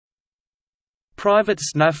Private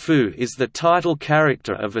Snafu is the title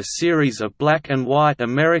character of a series of black-and-white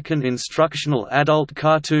American instructional adult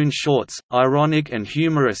cartoon shorts, ironic and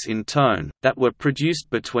humorous in tone, that were produced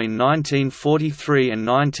between 1943 and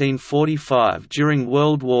 1945 during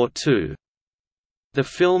World War II. The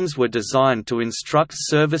films were designed to instruct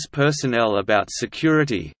service personnel about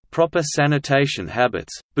security, proper sanitation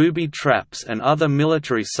habits, booby traps and other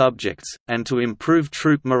military subjects, and to improve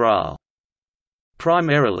troop morale.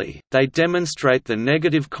 Primarily, they demonstrate the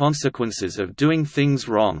negative consequences of doing things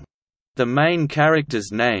wrong. The main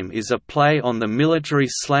character's name is a play on the military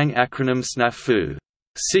slang acronym SNAFU,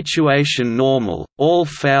 Situation Normal, All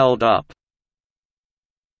Fouled Up.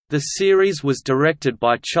 The series was directed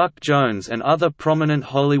by Chuck Jones and other prominent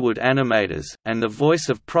Hollywood animators, and the voice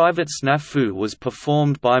of Private Snafu was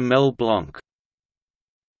performed by Mel Blanc.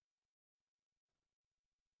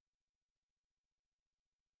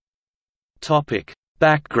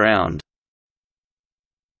 Background.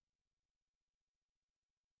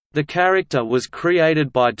 The character was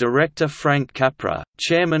created by director Frank Capra,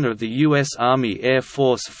 chairman of the U.S. Army Air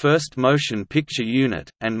Force 1st Motion Picture Unit,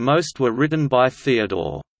 and most were written by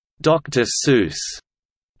Theodore Dr. Seuss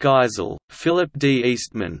Geisel, Philip D.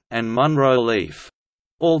 Eastman, and Munro Leaf.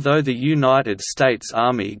 Although the United States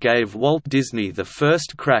Army gave Walt Disney the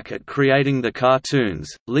first crack at creating the cartoons,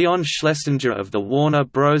 Leon Schlesinger of the Warner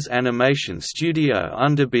Bros. Animation Studio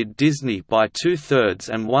underbid Disney by 2/3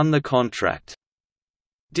 and won the contract.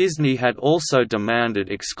 Disney had also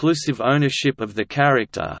demanded exclusive ownership of the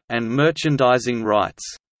character, and merchandising rights.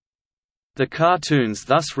 The cartoons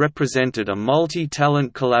thus represented a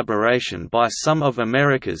multi-talent collaboration by some of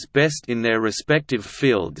America's best in their respective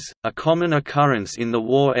fields, a common occurrence in the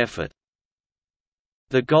war effort.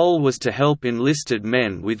 The goal was to help enlisted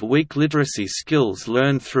men with weak literacy skills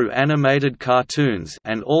learn through animated cartoons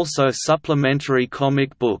and also supplementary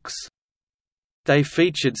comic books. They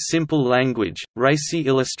featured simple language, racy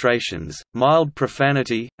illustrations, mild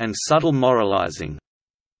profanity, and subtle moralizing.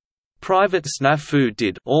 Private Snafu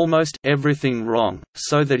did almost everything wrong,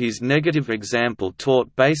 so that his negative example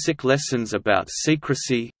taught basic lessons about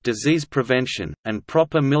secrecy, disease prevention, and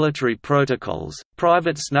proper military protocols.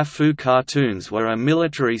 Private Snafu cartoons were a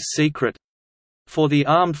military secret for the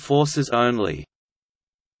armed forces only.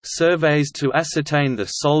 Surveys to ascertain the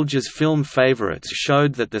soldiers' film favorites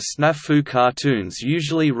showed that the Snafu cartoons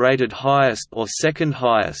usually rated highest or second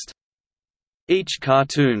highest. Each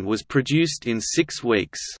cartoon was produced in 6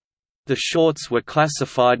 weeks. The shorts were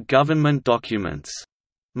classified government documents.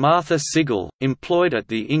 Martha Sigel, employed at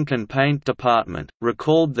the ink and paint department,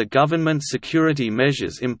 recalled the government security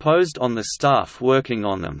measures imposed on the staff working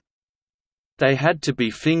on them. They had to be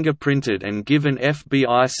fingerprinted and given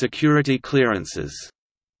FBI security clearances.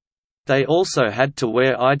 They also had to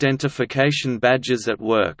wear identification badges at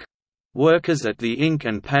work. Workers at the ink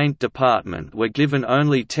and paint department were given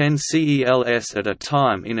only 10 CELS at a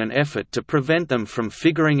time in an effort to prevent them from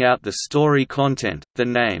figuring out the story content. The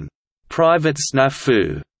name, Private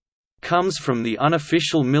Snafu, comes from the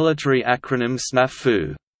unofficial military acronym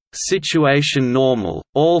SNAFU, Situation Normal,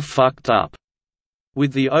 All Fucked Up,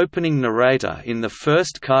 with the opening narrator in the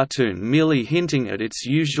first cartoon merely hinting at its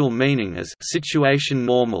usual meaning as Situation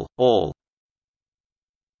Normal, All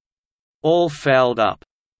Fouled Up.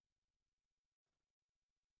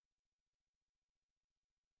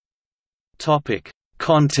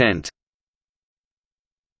 Content.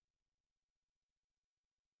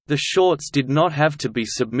 The shorts did not have to be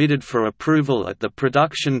submitted for approval at the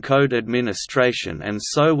Production Code Administration and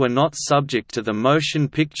so were not subject to the Motion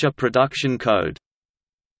Picture Production Code.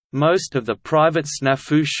 Most of the Private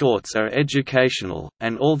Snafu shorts are educational,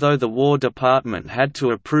 and although the War Department had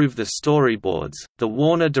to approve the storyboards, the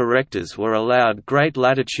Warner directors were allowed great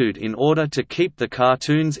latitude in order to keep the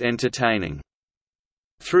cartoons entertaining.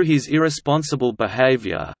 Through his irresponsible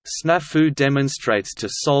behavior, Snafu demonstrates to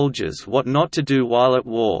soldiers what not to do while at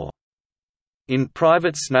war. In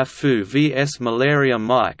Private Snafu vs. Malaria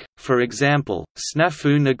Mike, for example,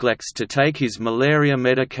 Snafu neglects to take his malaria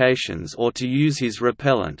medications or to use his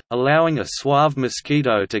repellent, allowing a suave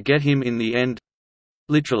mosquito to get him in the end.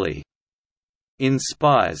 Literally. In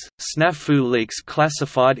Spies, Snafu leaks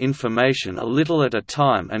classified information a little at a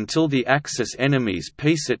time until the Axis enemies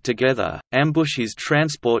piece it together, ambush his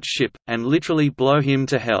transport ship, and literally blow him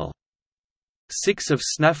to hell. 6 of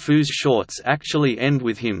Snafu's shorts actually end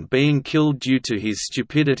with him being killed due to his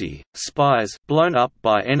stupidity: Spies, blown up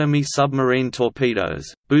by enemy submarine torpedoes;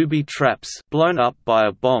 Booby Traps, blown up by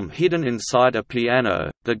a bomb hidden inside a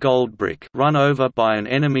piano; The Gold Brick, run over by an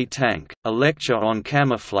enemy tank; A Lecture on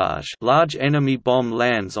Camouflage, large enemy bomb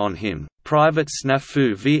lands on him; Private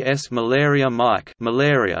Snafu vs Malaria Mike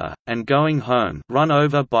Malaria, and Going Home run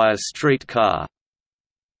over by a street car.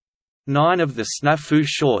 9 of the Snafu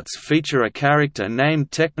shorts feature a character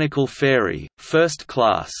named Technical Fairy, First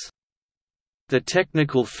Class. The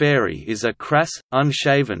Technical Fairy is a crass,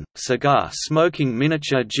 unshaven, cigar-smoking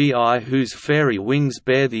miniature GI whose fairy wings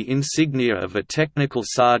bear the insignia of a technical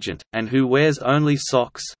sergeant, and who wears only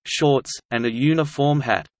socks, shorts, and a uniform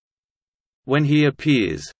hat. When he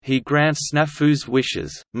appears, he grants Snafu's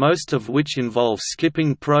wishes, most of which involve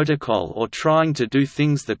skipping protocol or trying to do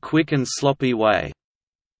things the quick and sloppy way.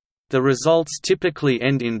 The results typically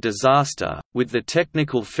end in disaster, with the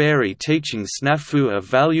Technical Fairy teaching Snafu a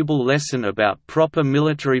valuable lesson about proper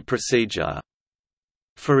military procedure.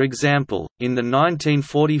 For example, in the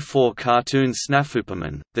 1944 cartoon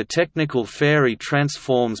Snafuperman, the Technical Fairy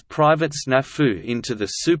transforms Private Snafu into the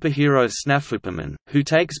superhero Snafuperman, who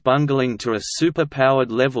takes bungling to a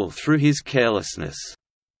super-powered level through his carelessness.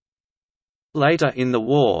 Later in the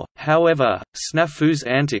war, however, Snafu's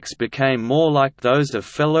antics became more like those of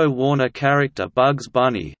fellow Warner character Bugs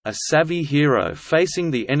Bunny, a savvy hero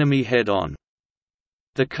facing the enemy head-on.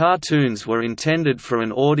 The cartoons were intended for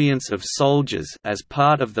an audience of soldiers as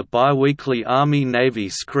part of the bi-weekly Army-Navy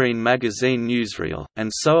screen magazine newsreel,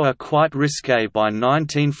 and so are quite risque by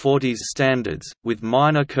 1940s standards, with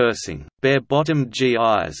minor cursing, bare-bottomed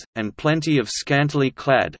GIs, and plenty of scantily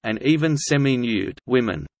clad and even semi-nude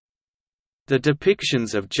women. The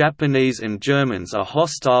depictions of Japanese and Germans are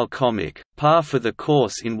hostile comic, par for the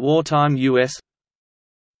course in wartime US.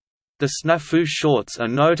 The Snafu shorts are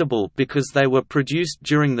notable because they were produced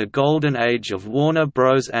during the golden age of Warner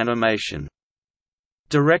Bros. Animation.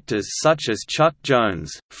 Directors such as Chuck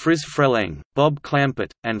Jones, Friz Freleng, Bob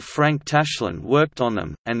Clampett, and Frank Tashlin worked on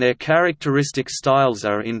them, and their characteristic styles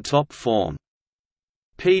are in top form.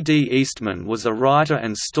 P. D. Eastman was a writer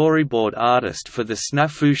and storyboard artist for the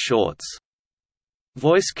Snafu shorts.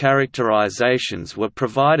 Voice characterizations were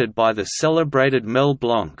provided by the celebrated Mel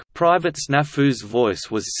Blanc. Private Snafu's voice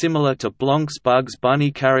was similar to Blanc's Bugs Bunny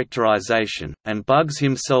characterization, and Bugs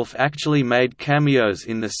himself actually made cameos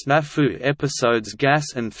in the Snafu episodes Gas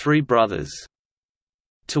and Three Brothers.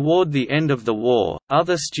 Toward the end of the war,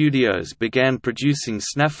 other studios began producing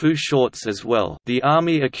Snafu shorts as well. The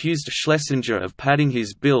Army accused Schlesinger of padding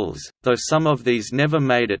his bills, though some of these never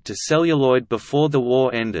made it to celluloid before the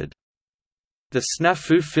war ended. The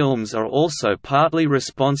Snafu films are also partly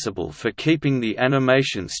responsible for keeping the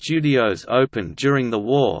animation studios open during the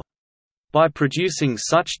war. By producing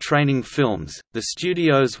such training films, the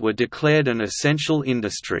studios were declared an essential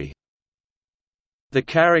industry. The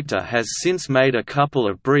character has since made a couple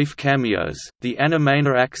of brief cameos. The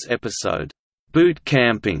Animaniacs episode, Boot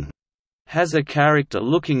Camping, has a character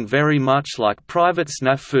looking very much like Private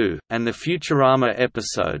Snafu, and the Futurama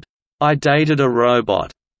episode, I Dated a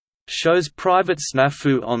Robot, shows Private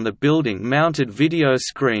Snafu on the building-mounted video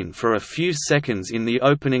screen for a few seconds in the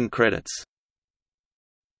opening credits.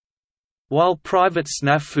 While Private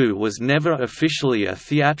Snafu was never officially a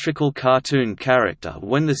theatrical cartoon character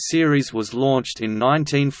when the series was launched in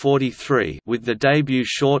 1943 with the debut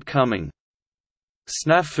short Coming!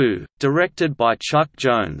 Snafu, directed by Chuck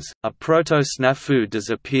Jones, a proto-Snafu does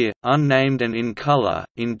appear, unnamed and in color,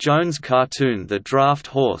 in Jones' cartoon The Draft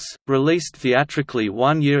Horse, released theatrically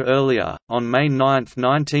 1 year earlier, on May 9,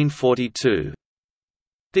 1942.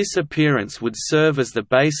 This appearance would serve as the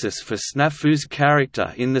basis for Snafu's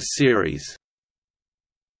character in the series.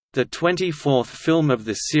 The 24th film of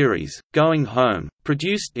the series, Going Home,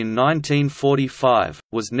 produced in 1945,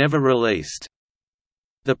 was never released.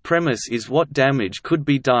 The premise is what damage could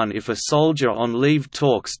be done if a soldier on leave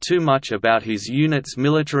talks too much about his unit's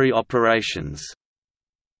military operations.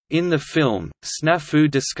 In the film,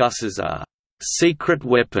 Snafu discusses a secret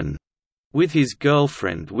weapon with his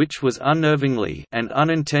girlfriend which was unnervingly and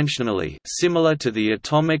unintentionally similar to the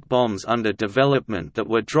atomic bombs under development that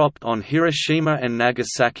were dropped on Hiroshima and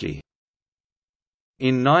Nagasaki.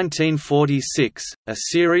 In 1946, a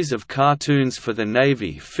series of cartoons for the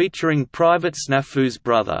Navy featuring Private Snafu's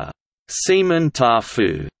brother, Seaman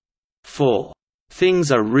Tafu, for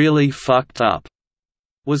 "Things Are Really Fucked Up,"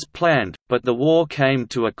 was planned, but the war came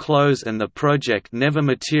to a close and the project never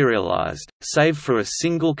materialized, save for a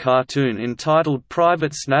single cartoon entitled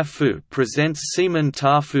Private Snafu Presents Seaman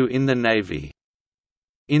Tafu in the Navy.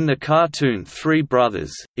 In the cartoon Three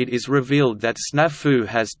Brothers, it is revealed that Snafu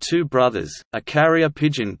has two brothers, a carrier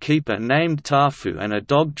pigeon keeper named Tafu and a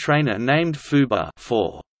dog trainer named Fuba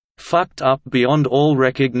for "fucked up beyond all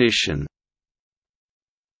recognition."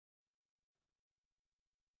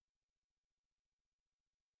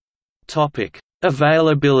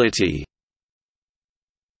 Availability.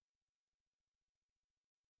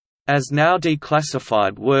 As now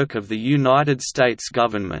declassified work of the United States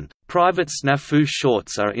government, Private Snafu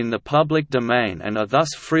shorts are in the public domain and are thus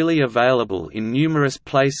freely available in numerous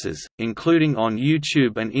places, including on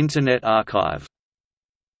YouTube and Internet Archive.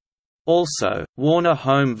 Also, Warner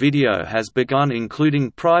Home Video has begun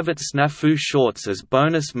including Private Snafu shorts as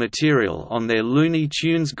bonus material on their Looney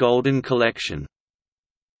Tunes Golden Collection.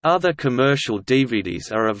 Other commercial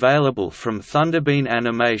DVDs are available from Thunderbean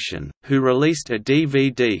Animation, who released a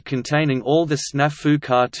DVD containing all the Snafu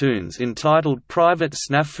cartoons entitled Private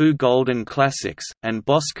Snafu Golden Classics, and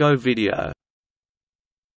Bosco Video.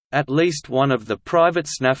 At least one of the Private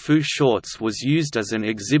Snafu shorts was used as an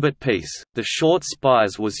exhibit piece. The short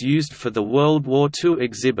Spies was used for the World War II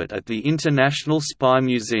exhibit at the International Spy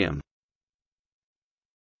Museum.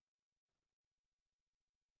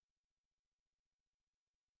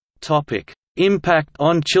 Topic: Impact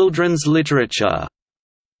on children's literature.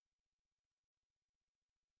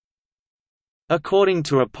 According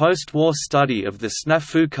to a post-war study of the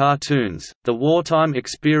Snafu cartoons, the wartime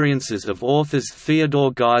experiences of authors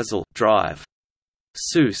Theodore Geisel, Drive,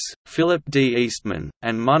 Seuss, Philip D. Eastman,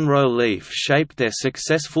 and Munro Leaf shaped their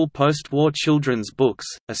successful post-war children's books,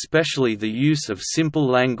 especially the use of simple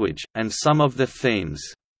language, and some of the themes.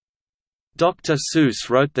 Dr. Seuss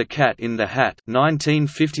wrote The Cat in the Hat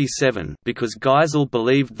 1957 because Geisel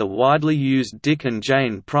believed the widely used Dick and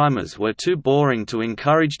Jane primers were too boring to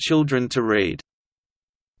encourage children to read.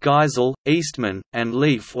 Geisel, Eastman, and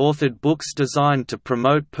Leaf authored books designed to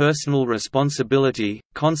promote personal responsibility,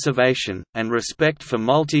 conservation, and respect for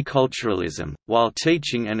multiculturalism, while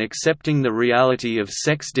teaching and accepting the reality of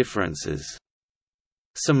sex differences.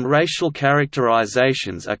 Some racial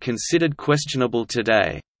characterizations are considered questionable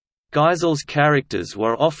today. Geisel's characters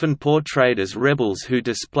were often portrayed as rebels who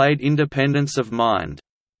displayed independence of mind.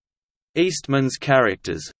 Eastman's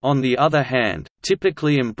characters, on the other hand,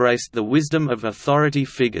 typically embraced the wisdom of authority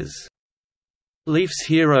figures. Leaf's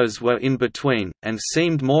heroes were in between, and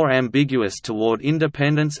seemed more ambiguous toward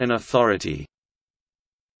independence and authority.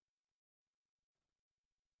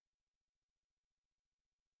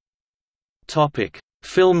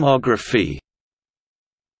 Filmography.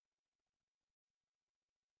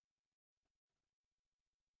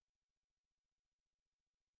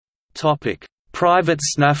 Private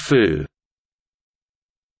Snafu.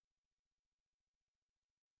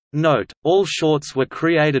 Note: all shorts were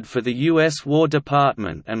created for the U.S. War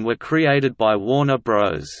Department and were created by Warner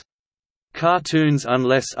Bros. Cartoons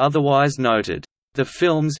unless otherwise noted. The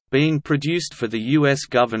films, being produced for the U.S.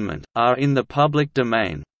 government, are in the public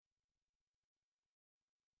domain.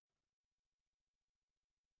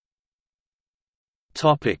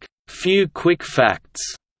 Few quick facts.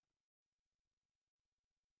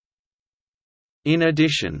 In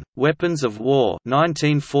addition, Weapons of War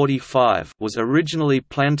 1945 was originally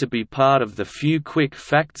planned to be part of the Few Quick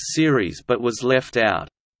Facts series but was left out.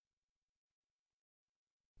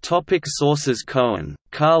 Sources: Cohen,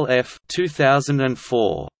 Carl F.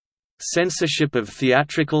 2004. Censorship of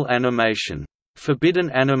Theatrical Animation. Forbidden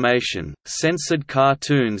Animation, Censored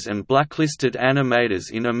Cartoons and Blacklisted Animators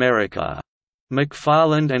in America.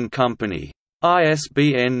 McFarland and Company.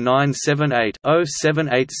 ISBN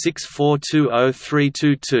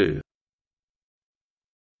 978-0786420322.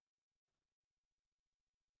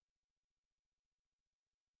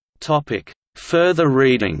 Further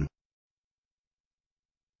reading.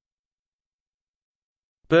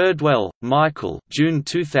 Birdwell, Michael. June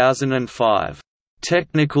 2005.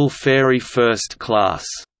 Technical Fairy First Class.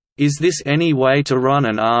 Is This Any Way to Run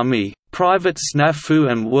an Army? Private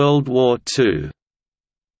Snafu and World War II.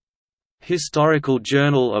 Historical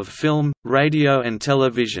Journal of Film, Radio and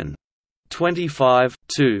Television. 25,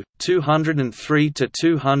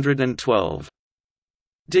 203–212.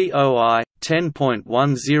 DOI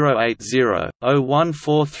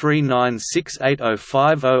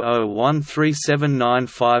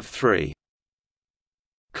 10.1080/01439680500137953.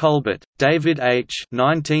 Colbert, David H.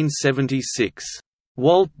 1976.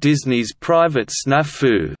 Walt Disney's Private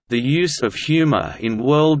Snafu: The Use of Humor in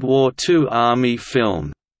World War II Army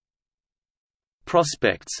Film.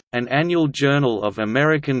 Prospects, an annual journal of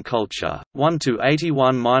American culture,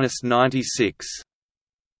 1–81–96.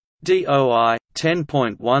 DOI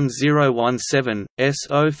 10.1017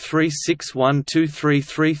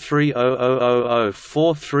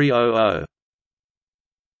 S0361233300004300.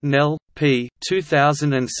 Nell, P.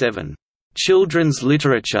 2007. Children's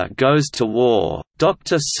Literature Goes to War,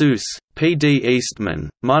 Dr. Seuss, P. D. Eastman,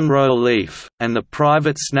 Munro Leaf, and the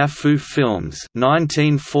Private Snafu Films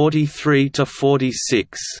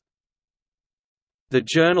 1943–46. The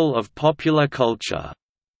Journal of Popular Culture.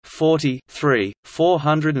 40 3,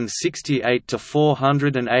 468 to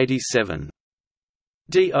 487.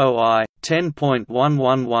 DOI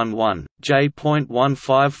 10.1111,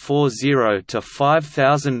 J.1540 to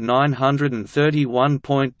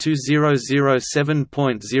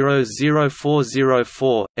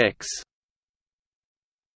 5931.2007.00404, X.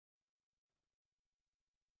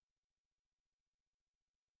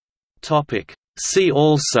 Topic. See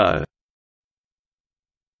also: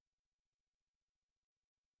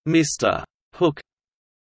 Mr. Hook,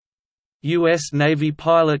 U.S. Navy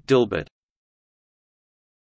pilot Dilbert.